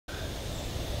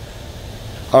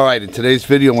Alright, in today's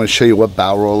video I'm going to show you what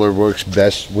bow roller works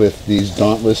best with these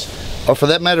Dauntless, or for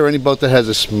that matter any boat that has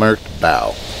a smirked bow.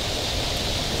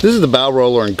 This is the bow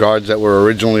roller and guards that were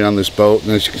originally on this boat,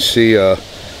 and as you can see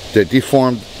they're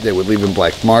deformed. They would leave in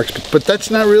black marks, but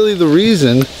that's not really the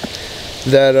reason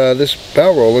that this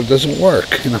bow roller doesn't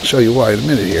work, and I'll show you why in a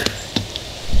minute here.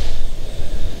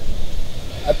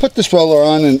 I put this roller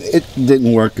on and it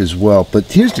didn't work as well, but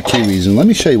here's the key reason. Let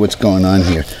me show you what's going on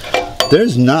here.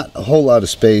 There's not a whole lot of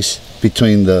space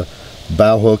between the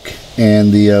bow hook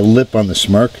and the lip on the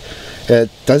smirk. It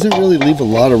doesn't really leave a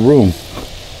lot of room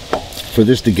for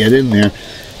this to get in there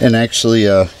and actually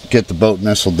get the boat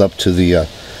nestled up to the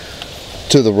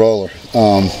roller.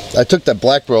 I took that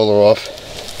black roller off.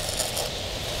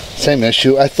 Same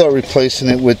issue. I thought replacing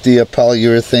it with the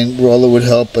polyurethane roller would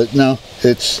help, but no,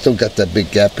 it's still got that big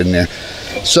gap in there.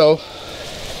 So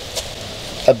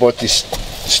I bought these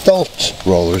Stoltz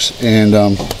rollers, and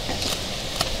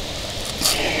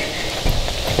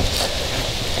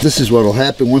this is what will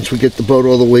happen once we get the boat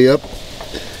all the way up.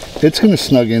 It's going to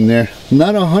snug in there.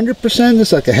 Not 100%,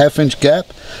 it's like a ½ inch gap,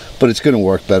 but it's going to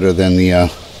work better than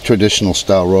the traditional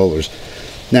style rollers.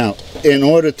 Now, in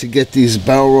order to get these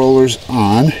bow rollers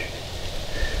on,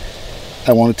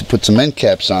 I wanted to put some end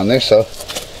caps on there, so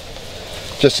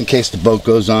just in case the boat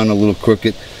goes on a little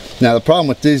crooked. Now the problem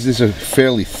with these are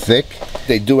fairly thick.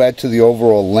 They do add to the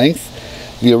overall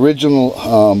length. The original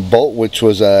bolt, which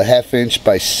was a ½ inch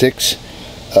by 6,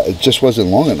 it just wasn't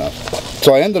long enough.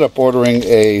 So I ended up ordering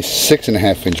a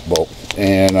 6½ inch bolt,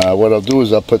 and what I'll do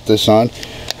is I'll put this on.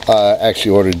 I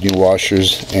actually ordered new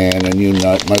washers and a new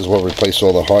nut. Might as well replace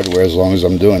all the hardware as long as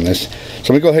I'm doing this.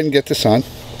 So I'm going to go ahead and get this on.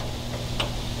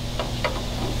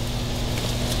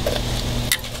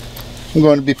 I'm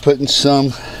going to be putting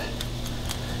some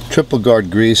triple guard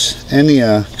grease.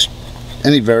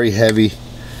 Any very heavy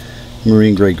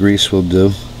marine grade grease will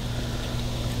do.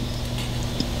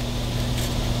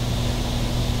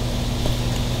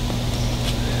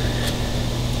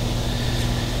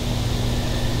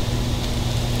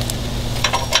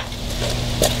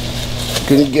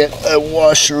 Gonna get a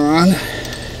washer on.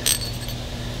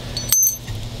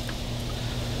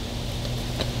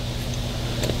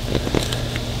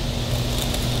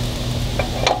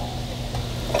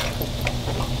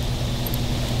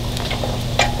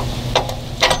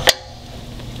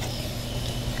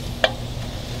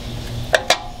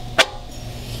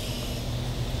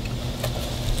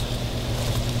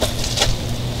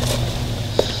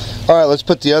 Alright, let's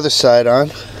put the other side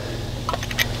on.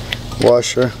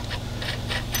 Washer.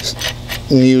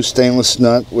 New stainless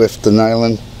nut with the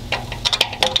nylon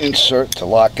insert to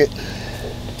lock it.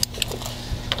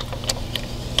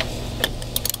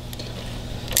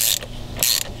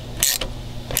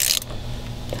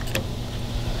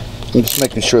 I'm just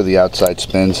making sure the outside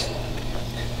spins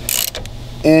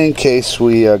in case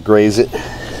we graze it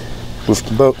with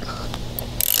the boat.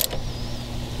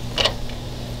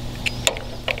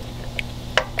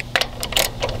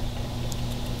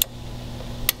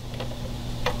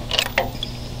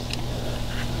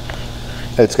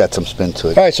 It's got some spin to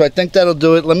it. Alright, so I think that'll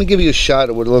do it. Let me give you a shot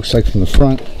of what it looks like from the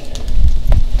front.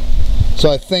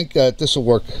 So I think this will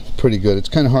work pretty good. It's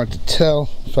kind of hard to tell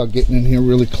without getting in here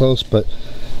really close, but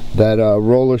that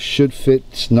roller should fit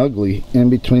snugly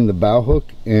in between the bow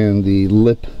hook and the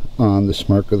lip on the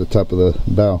smirk or the top of the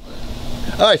bow.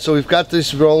 Alright, so we've got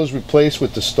these rollers replaced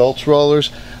with the Stoltz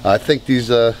rollers. I think these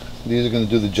are going to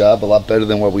do the job a lot better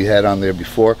than what we had on there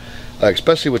before,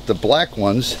 especially with the black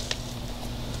ones,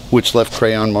 which left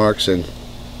crayon marks and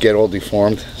get all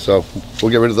deformed. So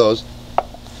we'll get rid of those.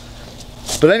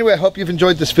 But anyway, I hope you've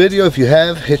enjoyed this video. If you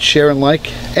have, hit share and like,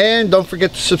 and don't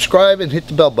forget to subscribe and hit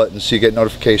the bell button so you get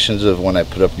notifications of when I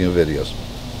put up new videos.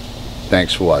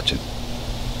 Thanks for watching.